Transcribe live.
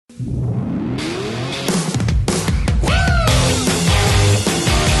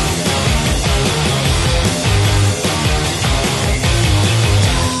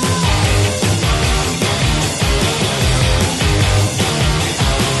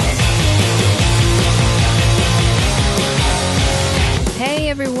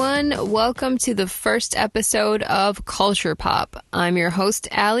Everyone, welcome to the first episode of Culture Pop. I'm your host,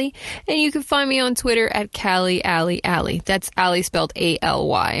 Allie, and you can find me on Twitter at Callie Allie Allie. That's Allie spelled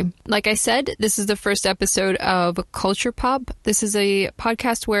A-L-Y. Like I said, this is the first episode of Culture Pop. This is a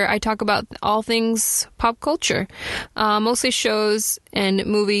podcast where I talk about all things pop culture, mostly shows and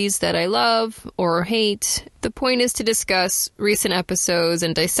movies that I love or hate. The point is to discuss recent episodes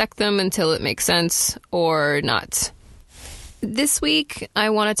and dissect them until it makes sense or not. This week,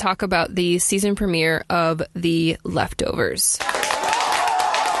 I want to talk about the season premiere of The Leftovers.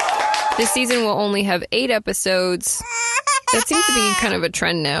 This season will only have 8 episodes. That seems to be kind of a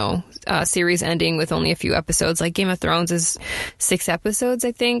trend now. Series ending with only a few episodes. Like Game of Thrones is 6 episodes,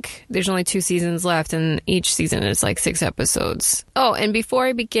 I think. There's only 2 seasons left, and each season is like 6 episodes. Oh, and before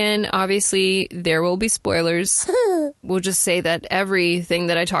I begin, obviously, there will be spoilers. We'll just say that everything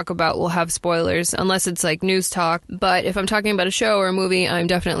that I talk about will have spoilers, unless it's like news talk. But if I'm talking about a show or a movie, I'm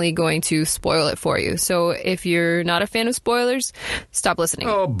definitely going to spoil it for you. So if you're not a fan of spoilers, stop listening.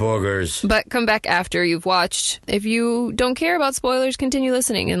 Oh, boogers. But come back after you've watched. If you don't care about spoilers, continue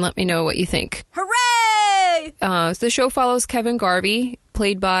listening and let me know what you think. Hooray! The show follows Kevin Garvey,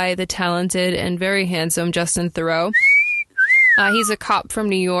 played by the talented and very handsome Justin Theroux. He's a cop from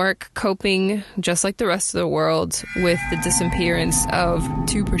New York, coping, just like the rest of the world, with the disappearance of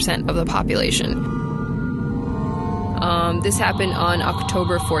 2% of the population. This happened on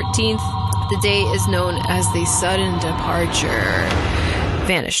October 14th. The day is known as the sudden departure.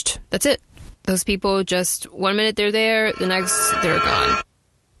 Vanished. That's it. Those people just, 1 minute they're there, the next they're gone.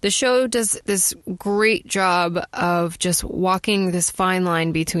 The show does this great job of just walking this fine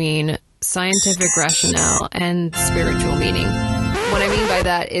line between scientific rationale and spiritual meaning. What I mean by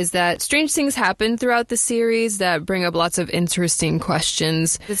that is that strange things happen throughout the series that bring up lots of interesting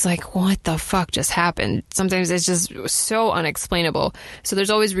questions. It's like, what the fuck just happened? Sometimes it's just so unexplainable. So there's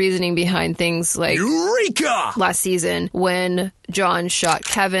always reasoning behind things like Eureka! Last season when John shot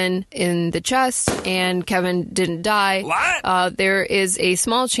Kevin in the chest and Kevin didn't die. What? There is a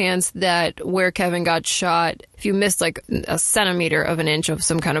small chance that where Kevin got shot, if you missed like a centimeter of an inch of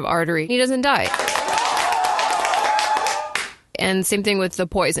some kind of artery, he doesn't die. And same thing with the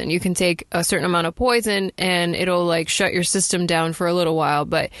poison. You can take a certain amount of poison and it'll like shut your system down for a little while,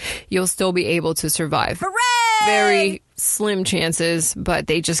 but you'll still be able to survive. Hooray! Very slim chances, but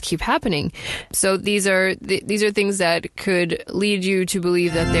they just keep happening. So these are things that could lead you to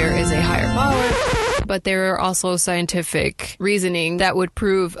believe that there is a higher power, but there are also scientific reasoning that would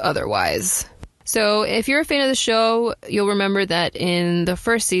prove otherwise. So if you're a fan of the show, you'll remember that in the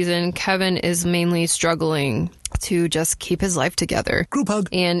first season, Kevin is mainly struggling to just keep his life together. Group hug.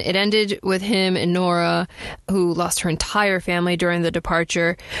 And it ended with him and Nora, who lost her entire family during the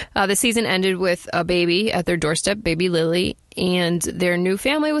departure. The season ended with a baby at their doorstep, baby Lily, and their new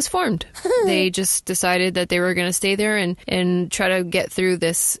family was formed. They just decided that they were going to stay there and try to get through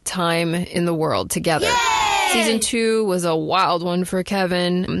this time in the world together. Yay! Season 2 was a wild one for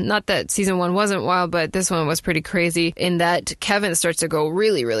Kevin. Not that season 1 wasn't wild, but this one was pretty crazy in that Kevin starts to go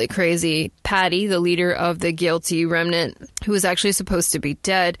really, really crazy. Patty, the leader of the guilty remnant, who was actually supposed to be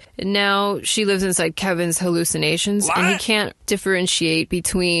dead, now she lives inside Kevin's hallucinations, and he can't differentiate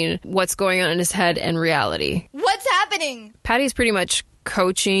between what's going on in his head and reality. What's happening? Patty's pretty much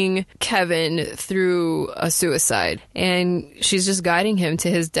coaching Kevin through a suicide, and she's just guiding him to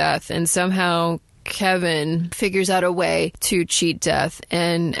his death, and somehow Kevin figures out a way to cheat death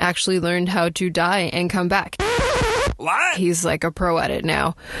and actually learned how to die and come back. What? He's like a pro at it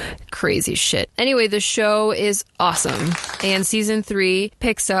now. Crazy shit. Anyway, the show is awesome. And season 3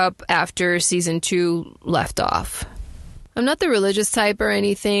 picks up after season 2 left off. I'm not the religious type or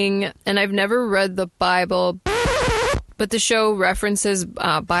anything, and I've never read the Bible, but the show references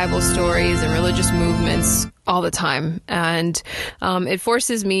Bible stories and religious movements all the time. And it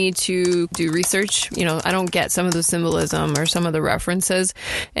forces me to do research. You know, I don't get some of the symbolism or some of the references.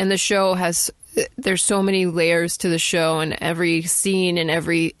 And the show there's so many layers to the show, and every scene and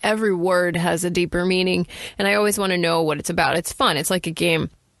every word has a deeper meaning. And I always want to know what it's about. It's fun. It's like a game.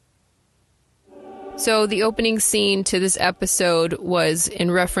 So the opening scene to this episode was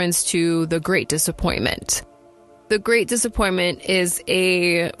in reference to The Great Disappointment. The Great Disappointment is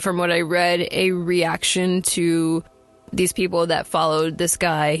from what I read, a reaction to these people that followed this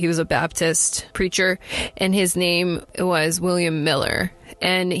guy. He was a Baptist preacher, and his name was William Miller.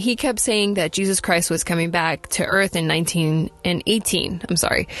 And he kept saying that Jesus Christ was coming back to Earth in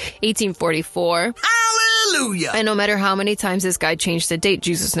 1844. Hallelujah! And no matter how many times this guy changed the date,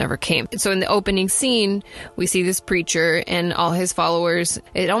 Jesus never came. So in the opening scene, we see this preacher and all his followers.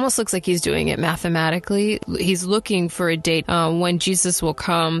 It almost looks like he's doing it mathematically. He's looking for a date when Jesus will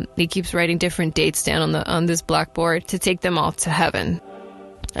come. He keeps writing different dates down on this blackboard to take them all to heaven.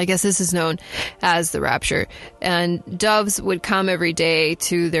 I guess this is known as the rapture. And doves would come every day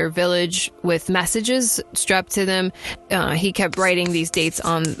to their village with messages strapped to them. He kept writing these dates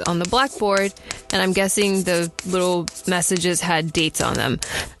on the blackboard, and I'm guessing the little messages had dates on them.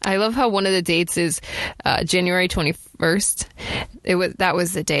 I love how one of the dates is January 21st. That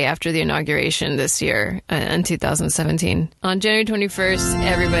was the day after the inauguration this year in 2017. On January 21st,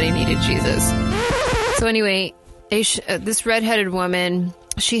 everybody needed Jesus. So anyway, this redheaded woman,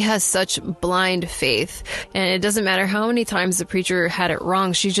 she has such blind faith, and it doesn't matter how many times the preacher had it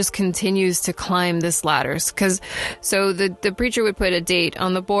wrong, she just continues to climb this ladder. So the preacher would put a date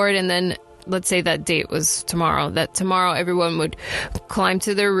on the board, and then let's say that date was tomorrow, that tomorrow everyone would climb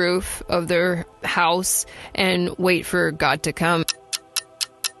to their roof of their house and wait for God to come.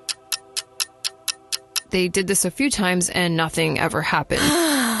 They did this a few times and nothing ever happened.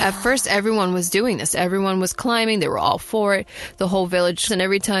 At first, everyone was doing this. Everyone was climbing. They were all for it. The whole village. And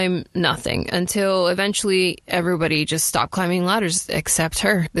every time, nothing. Until eventually, everybody just stopped climbing ladders except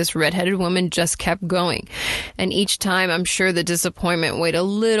her. This redheaded woman just kept going. And each time, I'm sure the disappointment weighed a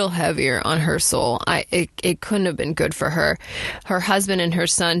little heavier on her soul. It couldn't have been good for her. Her husband and her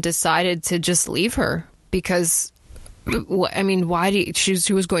son decided to just leave her because... I mean,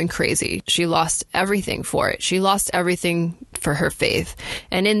 she was going crazy. She lost everything for it. She lost everything for her faith.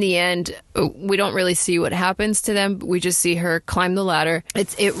 And in the end, we don't really see what happens to them. We just see her climb the ladder.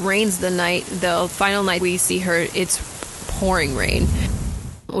 It rains the final night we see her, it's pouring rain,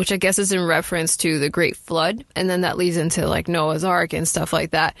 which I guess is in reference to the Great Flood. And then that leads into like Noah's Ark and stuff like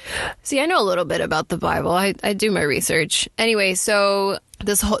that. See, I know a little bit about the Bible. I do my research. Anyway, so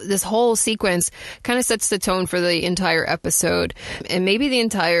this whole sequence kind of sets the tone for the entire episode and maybe the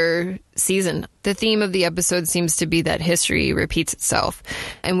entire season. The theme of the episode seems to be that history repeats itself.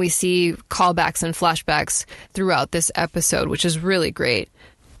 And we see callbacks and flashbacks throughout this episode, which is really great.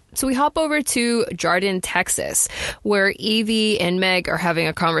 So we hop over to Jordan, Texas, where Evie and Meg are having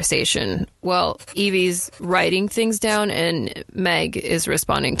a conversation. Well, Evie's writing things down and Meg is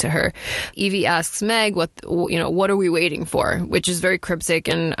responding to her. Evie asks Meg, what are we waiting for? Which is very cryptic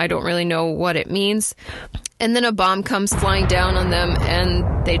and I don't really know what it means. And then a bomb comes flying down on them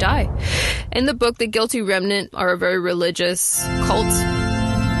and they die. In the book, the Guilty Remnant are a very religious cult.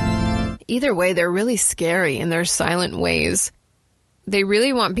 Either way, they're really scary in their silent ways. They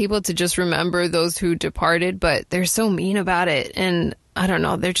really want people to just remember those who departed, but they're so mean about it. And I don't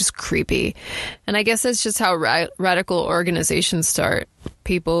know, they're just creepy. And I guess that's just how radical organizations start.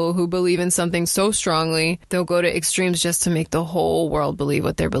 People who believe in something so strongly, they'll go to extremes just to make the whole world believe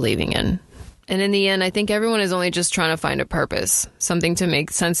what they're believing in. And in the end, I think everyone is only just trying to find a purpose, something to make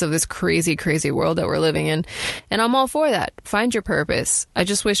sense of this crazy, crazy world that we're living in. And I'm all for that. Find your purpose. I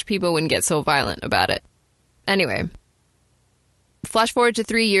just wish people wouldn't get so violent about it. Anyway. Flash forward to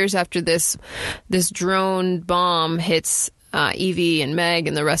 3 years after this drone bomb hits Evie and Meg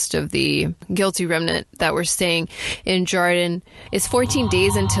and the rest of the Guilty Remnant that were staying in Jordan. It's 14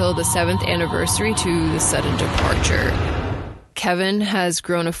 days until the 7th anniversary to the sudden departure. Kevin has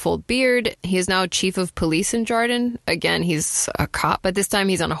grown a full beard. He is now chief of police in Jordan. Again, he's a cop, but this time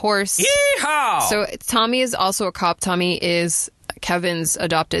he's on a horse. Yeehaw! So Tommy is also a cop. Tommy is Kevin's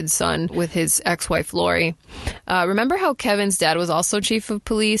adopted son with his ex-wife, Lori. Remember how Kevin's dad was also chief of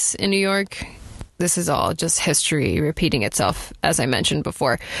police in New York? This is all just history repeating itself, as I mentioned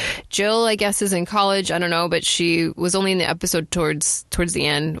before. Jill, I guess, is in college. I don't know, but she was only in the episode towards the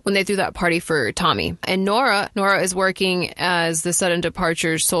end when they threw that party for Tommy. And Nora is working as the sudden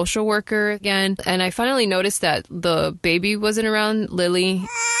departure social worker again. And I finally noticed that the baby wasn't around, Lily.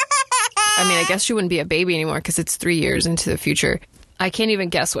 I mean, I guess she wouldn't be a baby anymore because it's 3 years into the future. I can't even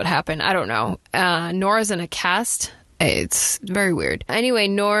guess what happened. I don't know. Nora's in a cast. It's very weird. Anyway,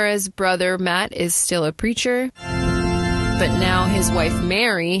 Nora's brother, Matt, is still a preacher. But now his wife,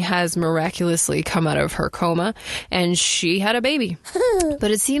 Mary, has miraculously come out of her coma and she had a baby. But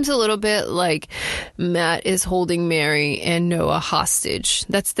it seems a little bit like Matt is holding Mary and Noah hostage.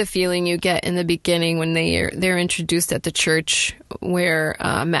 That's the feeling you get in the beginning when they're introduced at the church where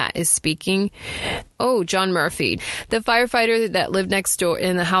Matt is speaking. Oh, John Murphy, the firefighter that lived next door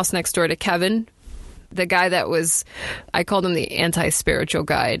in the house next door to Kevin. The guy that was, I called him the anti-spiritual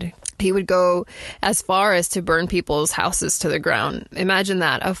guide. He would go as far as to burn people's houses to the ground. Imagine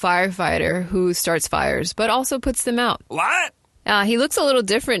that, a firefighter who starts fires, but also puts them out. What? He looks a little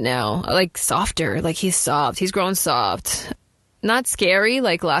different now, like softer, like he's soft. He's grown soft. Not scary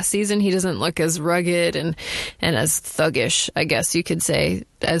like last season. He doesn't look as rugged and as thuggish, I guess you could say,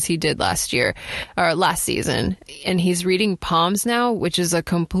 as he did last season. And he's reading palms now, which is a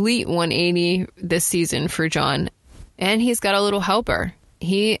complete 180 this season for John. And he's got a little helper.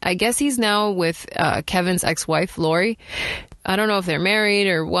 I guess he's now with Kevin's ex-wife, Lori. I don't know if they're married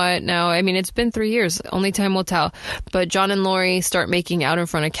or what now. I mean, it's been 3 years. Only time will tell. But John and Lori start making out in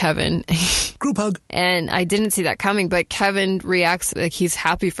front of Kevin. Group hug. And I didn't see that coming, but Kevin reacts like he's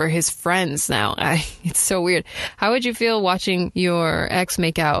happy for his friends now. It's so weird. How would you feel watching your ex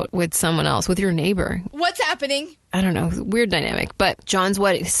make out with someone else, with your neighbor? What's happening? I don't know, weird dynamic. But John's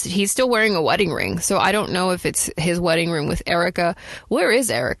wedding, he's still wearing a wedding ring. So I don't know if it's his wedding ring with Erica. Where is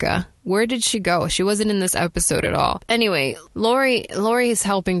Erica? Where did she go? She wasn't in this episode at all. Anyway, Lori is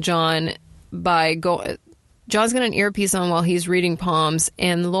helping John by John's got an earpiece on while he's reading palms,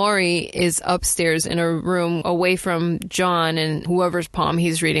 and Lori is upstairs in a room away from John and whoever's palm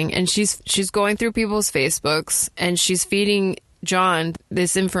he's reading. And she's going through people's Facebooks, and she's feeding John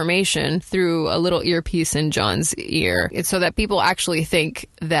this information through a little earpiece in John's ear. It's so that people actually think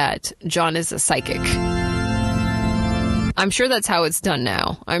that John is a psychic. I'm sure that's how it's done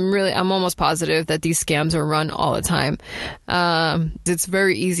now. I'm almost positive that these scams are run all the time. It's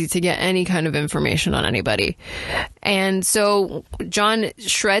very easy to get any kind of information on anybody. And so John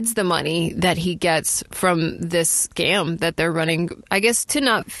shreds the money that he gets from this scam that they're running, I guess, to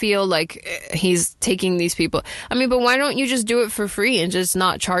not feel like he's taking these people. I mean, but why don't you just do it for free and just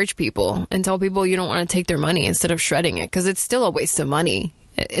not charge people and tell people you don't want to take their money instead of shredding it? Because it's still a waste of money.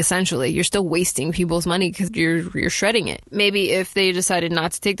 Essentially, you're still wasting people's money because you're shredding it. Maybe if they decided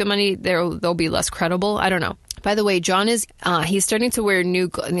not to take the money, they'll be less credible. I don't know. By the way, John he's starting to wear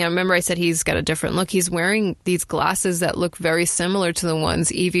remember I said he's got a different look. He's wearing these glasses that look very similar to the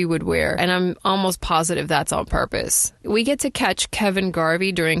ones Evie would wear. And I'm almost positive that's on purpose. We get to catch Kevin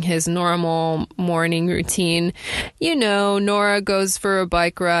Garvey during his normal morning routine. You know, Nora goes for a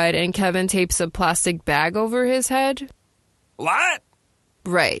bike ride and Kevin tapes a plastic bag over his head. What?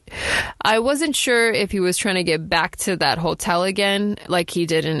 Right. I wasn't sure if he was trying to get back to that hotel again, like he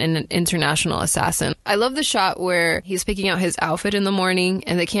did in an International Assassin. I love the shot where he's picking out his outfit in the morning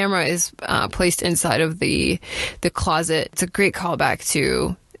and the camera is placed inside of the closet. It's a great callback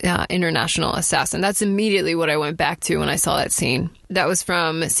to International Assassin. That's immediately what I went back to when I saw that scene. That was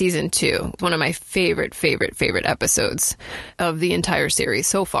from season 2. One of my favorite episodes of the entire series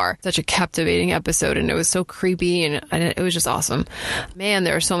so far. Such a captivating episode, and it was so creepy, and it was just awesome. Man,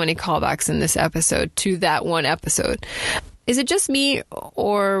 there are so many callbacks in this episode to that one episode. Is it just me,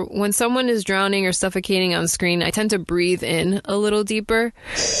 or when someone is drowning or suffocating on screen, I tend to breathe in a little deeper?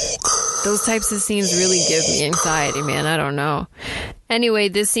 Those types of scenes really give me anxiety, man. I don't know. Anyway,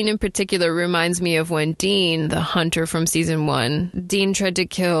 this scene in particular reminds me of when Dean, the hunter from season 1, Dean tried to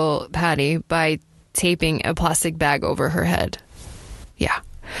kill Patty by taping a plastic bag over her head. Yeah.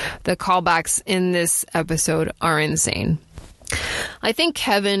 The callbacks in this episode are insane. I think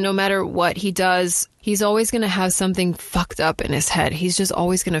Kevin, no matter what he does, he's always going to have something fucked up in his head. He's just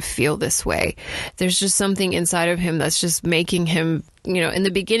always going to feel this way. There's just something inside of him that's just making him, in the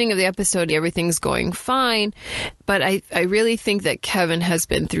beginning of the episode, everything's going fine. But I really think that Kevin has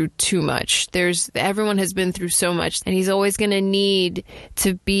been through too much. Everyone has been through so much, and he's always going to need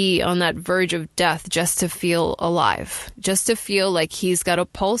to be on that verge of death just to feel alive, just to feel like he's got a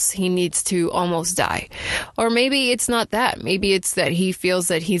pulse. He needs to almost die. Or maybe it's not that. Maybe it's that he feels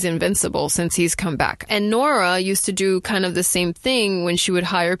that he's invincible since he's come back. And Nora used to do kind of the same thing when she would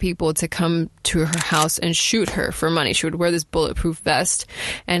hire people to come to her house and shoot her for money. She would wear this bulletproof vest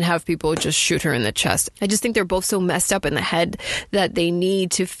and have people just shoot her in the chest. I just think they're both so messed up in the head that they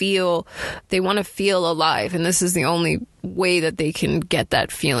want to feel alive. And this is the only way that they can get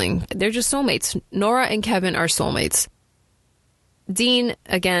that feeling. They're just soulmates. Nora and Kevin are soulmates. Dean,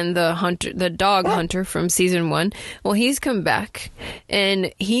 again, the dog hunter from season 1, well, he's come back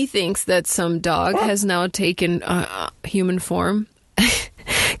and he thinks that some dog has now taken human form.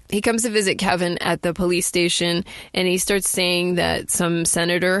 He comes to visit Kevin at the police station and he starts saying that some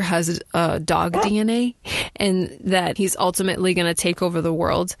senator has dog DNA and that he's ultimately going to take over the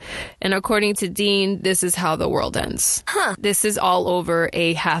world. And according to Dean, this is how the world ends. This is all over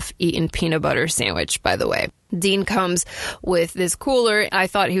a half-eaten peanut butter sandwich, by the way. Dean comes with this cooler. I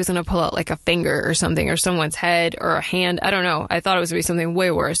thought he was going to pull out like a finger or something, or someone's head or a hand. I don't know. I thought it was going to be something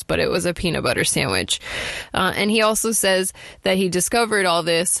way worse, but it was a peanut butter sandwich. And he also says that he discovered all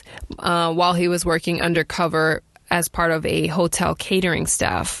this while he was working undercover as part of a hotel catering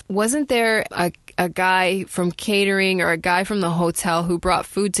staff. Wasn't there a guy from catering or a guy from the hotel who brought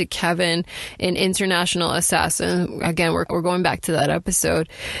food to Kevin in International Assassin? Again, we're going back to that episode.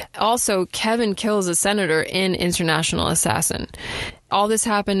 Also, Kevin kills a senator in International Assassin. All this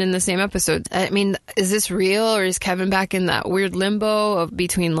happened in the same episode. I mean, is this real, or is Kevin back in that weird limbo of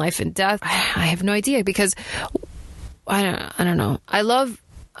between life and death? I have no idea, because I don't know. I love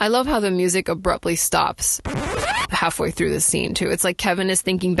how the music abruptly stops halfway through the scene too. It's like Kevin is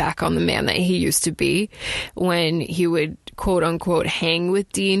thinking back on the man that he used to be when he would quote unquote hang with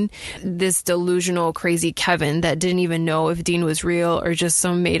Dean, this delusional crazy Kevin that didn't even know if Dean was real or just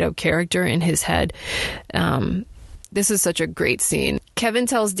some made up character in his head. This is such a great scene. Kevin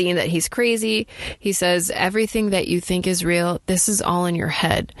tells Dean that he's crazy. He says, everything that you think is real, this is all in your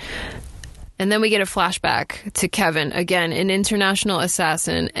head. And then we get a flashback to Kevin, again, an International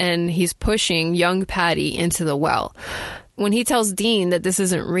Assassin, and he's pushing young Patty into the well. When he tells Dean that this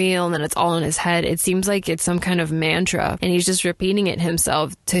isn't real and that it's all in his head, it seems like it's some kind of mantra, and he's just repeating it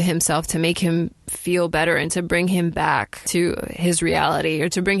himself to make him feel better and to bring him back to his reality, or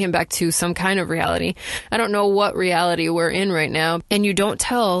to bring him back to some kind of reality. I don't know what reality we're in right now. And you don't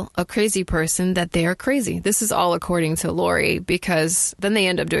tell a crazy person that they are crazy. This is all according to Lori, because then they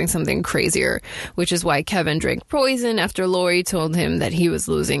end up doing something crazier, which is why Kevin drank poison after Lori told him that he was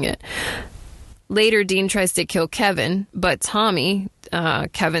losing it. Later, Dean tries to kill Kevin, but Tommy,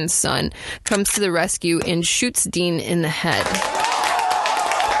 Kevin's son, comes to the rescue and shoots Dean in the head.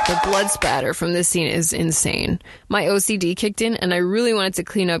 The blood spatter from this scene is insane. My OCD kicked in, and I really wanted to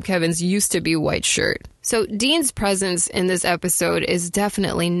clean up Kevin's used-to-be white shirt. So Dean's presence in this episode is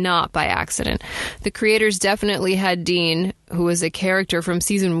definitely not by accident. The creators definitely had Dean, who was a character from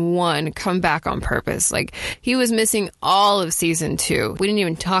season 1, come back on purpose. Like, he was missing all of season 2. We didn't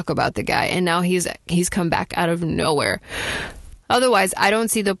even talk about the guy, and now he's come back out of nowhere. Otherwise, I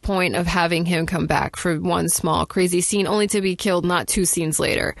don't see the point of having him come back for one small crazy scene only to be killed not 2 scenes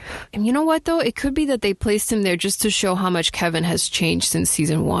later. And you know what, though? It could be that they placed him there just to show how much Kevin has changed since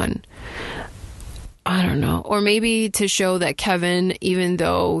season 1. I don't know. Or maybe to show that Kevin, even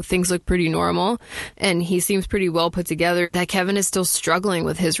though things look pretty normal and he seems pretty well put together, that Kevin is still struggling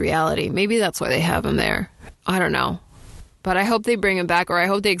with his reality. Maybe that's why they have him there. I don't know. But I hope they bring him back, or I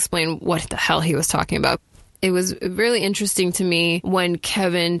hope they explain what the hell he was talking about. It was really interesting to me when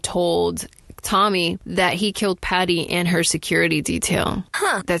Kevin told Tommy that he killed Patty and her security detail.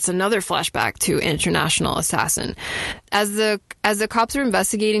 That's another flashback to International Assassin. As the cops are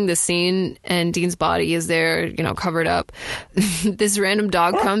investigating the scene and Dean's body is there, covered up, this random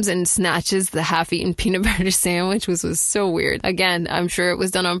dog comes and snatches the half-eaten peanut butter sandwich, which was so weird. Again, I'm sure it was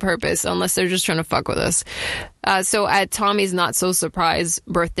done on purpose, unless they're just trying to fuck with us. So at Tommy's not-so-surprise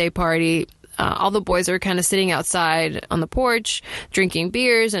birthday party, all the boys are kind of sitting outside on the porch, drinking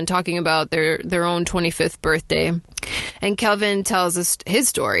beers and talking about their own 25th birthday. And Kelvin tells us his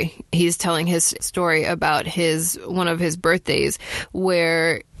story. He's telling his story about one of his birthdays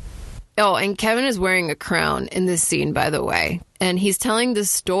where... Oh, and Kevin is wearing a crown in this scene, by the way. And he's telling the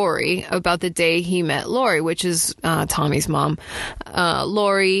story about the day he met Lori, which is Tommy's mom.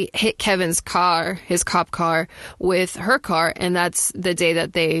 Lori hit Kevin's car, his cop car, with her car, and that's the day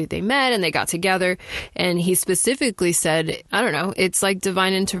that they met and they got together. And he specifically said, I don't know, it's like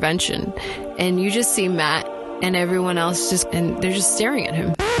divine intervention. And you just see Matt and everyone else and they're just staring at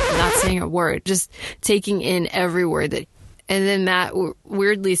him, not saying a word, just taking in every word that. And then Matt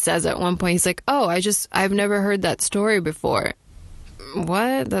weirdly says at one point, he's like, I've never heard that story before.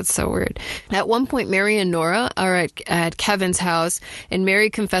 What? That's so weird. At one point, Mary and Nora are at Kevin's house, and Mary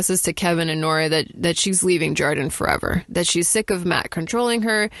confesses to Kevin and Nora that she's leaving Jordan forever, that she's sick of Matt controlling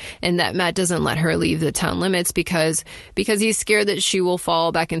her, and that Matt doesn't let her leave the town limits because he's scared that she will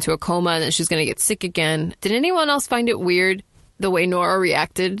fall back into a coma and that she's going to get sick again. Did anyone else find it weird the way Nora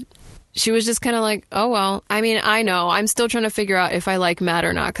reacted? She was just kind of like, oh, well, I mean, I know. I'm still trying to figure out if I like Matt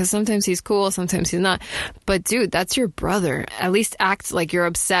or not, because sometimes he's cool, sometimes he's not. But, dude, that's your brother. At least act like you're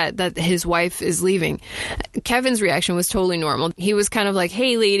upset that his wife is leaving. Kevin's reaction was totally normal. He was kind of like,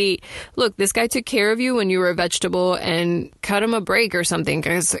 hey, lady, look, this guy took care of you when you were a vegetable, and cut him a break or something.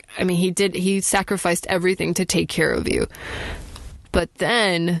 Because, I mean, he sacrificed everything to take care of you. But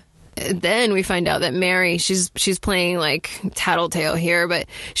then we find out that Mary, she's playing like tattletale here, but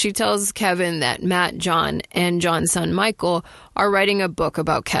she tells Kevin that Matt, John, and John's son Michael are writing a book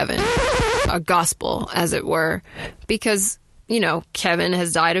about Kevin. a gospel, as it were, because, you know, Kevin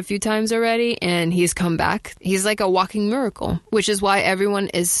has died a few times already and he's come back. He's like a walking miracle, which is why everyone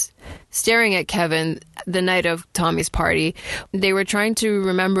is staring at Kevin the night of Tommy's party. They were trying to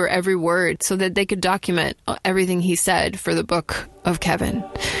remember every word so that they could document everything he said for the book of Kevin.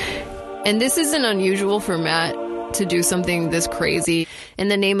 And this isn't unusual for Matt to do something this crazy. In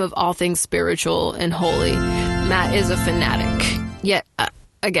the name of all things spiritual and holy, Matt is a fanatic. Yet,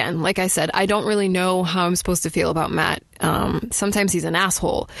 again, like I said, I don't really know how I'm supposed to feel about Matt. Sometimes he's an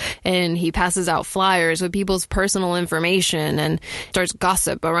asshole and he passes out flyers with people's personal information and starts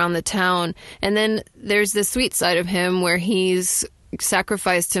gossip around the town. And then there's the sweet side of him where he's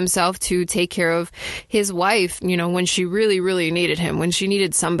sacrificed himself to take care of his wife, you know, when she really, really needed him, when she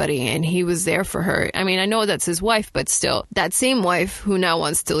needed somebody, and he was there for her. I mean, I know that's his wife, but still, that same wife who now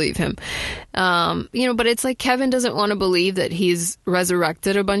wants to leave him. You know, but it's like Kevin doesn't want to believe that he's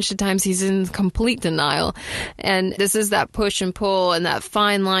resurrected a bunch of times. He's in complete denial. And this is that push and pull and that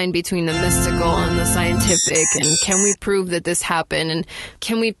fine line between the mystical and the scientific. And can we prove that this happened? And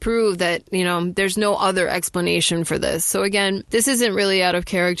can we prove that, you know, there's no other explanation for this? So again, this isn't really out of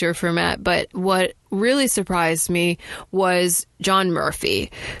character for Matt, but what really surprised me was John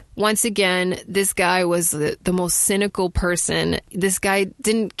Murphy. Once again, this guy was the most cynical person. This guy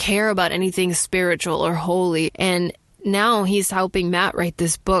didn't care about anything spiritual or holy, and now he's helping Matt write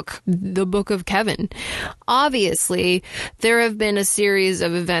this book, the Book of Kevin. Obviously, there have been a series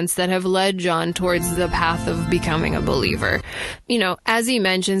of events that have led John towards the path of becoming a believer. You know, as he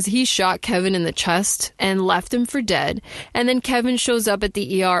mentions, he shot Kevin in the chest and left him for dead. And then Kevin shows up at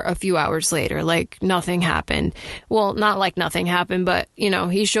the ER a few hours later, like nothing happened. Well, not like nothing happened, but, you know,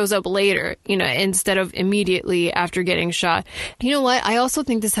 he shows up later, you know, instead of immediately after getting shot. You know what? I also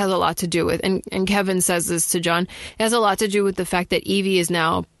think this has a lot to do with, and Kevin says this to John, it has a lot to do with the fact that Evie is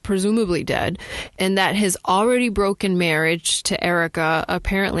now presumably dead, and that his already broken marriage to Erica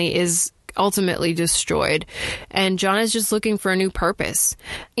apparently is ultimately destroyed, and John is just looking for a new purpose.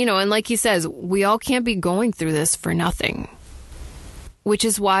 You know, and like he says, we all can't be going through this for nothing, which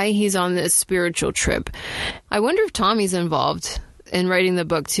is why he's on this spiritual trip. I wonder if Tommy's involved in writing the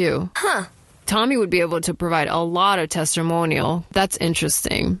book too. Tommy would be able to provide a lot of testimonial. That's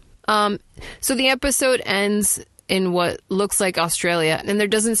interesting. So the episode ends in what looks like Australia, and there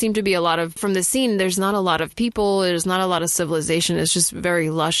doesn't seem to be a lot of, from the scene, there's not a lot of people, there's not a lot of civilization, it's just very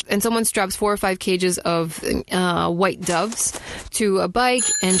lush. And someone straps 4 or 5 cages of white doves to a bike,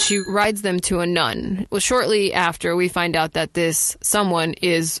 and she rides them to a nun. Well, shortly after, we find out that this someone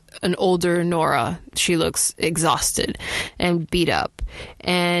is an older Nora. She looks exhausted and beat up,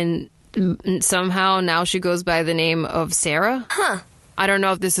 and somehow now she goes by the name of Sarah. I don't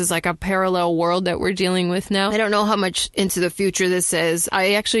know if this is like a parallel world that we're dealing with now. I don't know how much into the future this is.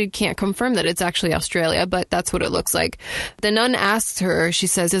 I actually can't confirm that it's actually Australia, but that's what it looks like. The nun asks her, she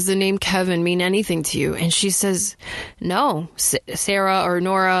says, does the name Kevin mean anything to you? And she says, no. Sarah or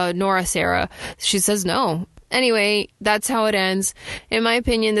Nora Sarah. She says no. Anyway, that's how it ends. In my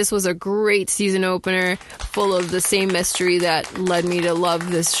opinion, this was a great season opener, full of the same mystery that led me to love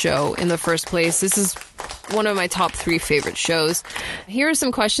this show in the first place. This is one of my top 3 favorite shows. Here are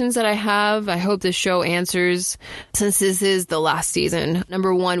some questions that I have. I hope this show answers, since this is the last season.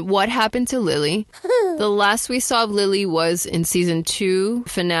 Number 1, what happened to Lily? The last we saw of Lily was in season 2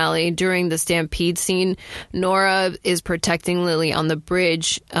 finale during the stampede scene. Nora is protecting Lily on the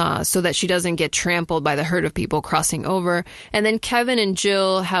bridge so that she doesn't get trampled by the herd of people crossing over. And then Kevin and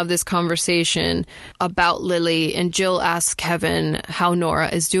Jill have this conversation about Lily, and Jill asks Kevin how Nora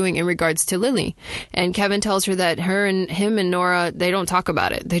is doing in regards to Lily. And Kevin tells her that him and Nora, they don't talk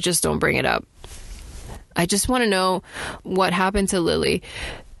about it. They just don't bring it up. I just want to know what happened to Lily.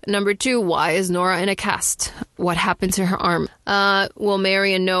 Number 2, why is Nora in a cast? What happened to her arm? Will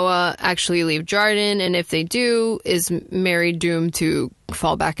Mary and Noah actually leave Jarden? And if they do, is Mary doomed to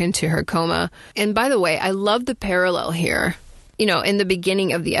fall back into her coma? And by the way, I love the parallel here. You know, in the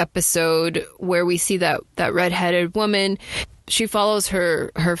beginning of the episode where we see that redheaded woman, she follows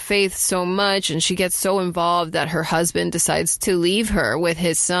her faith so much, and she gets so involved that her husband decides to leave her with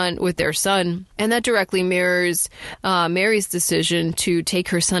their son. And that directly mirrors Mary's decision to take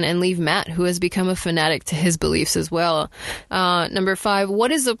her son and leave Matt, who has become a fanatic to his beliefs as well. Number 5,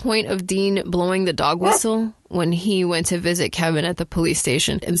 what is the point of Dean blowing the dog whistle? when he went to visit Kevin at the police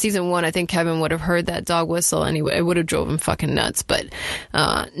station. In season 1, I think Kevin would have heard that dog whistle and it would have drove him fucking nuts, but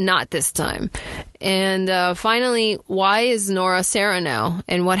not this time. And finally, why is Nora Sarah now?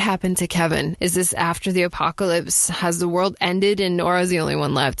 And what happened to Kevin? Is this after the apocalypse? Has the world ended and Nora's the only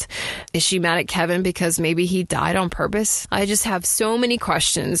one left? Is she mad at Kevin because maybe he died on purpose? I just have so many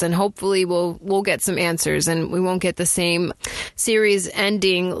questions, and hopefully we'll get some answers, and we won't get the same series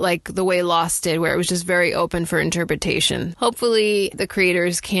ending like the way Lost did, where it was just very open for interpretation. Hopefully the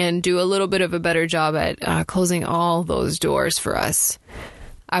creators can do a little bit of a better job at closing all those doors for us.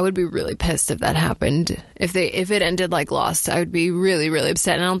 I would be really pissed if that happened. If it ended like Lost, I would be really, really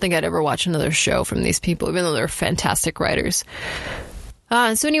upset. And I don't think I'd ever watch another show from these people, even though they're fantastic writers.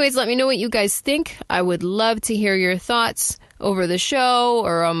 So anyways, let me know what you guys think. I would love to hear your thoughts over the show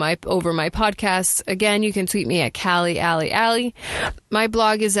or over my podcasts. Again, you can tweet me at CallieAllieAllie. My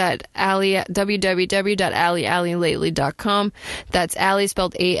blog is at www.allieallielately.com. That's Allie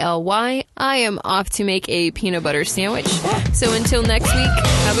spelled A-L-Y. I am off to make a peanut butter sandwich. So until next week,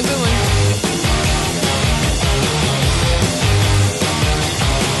 have a good one.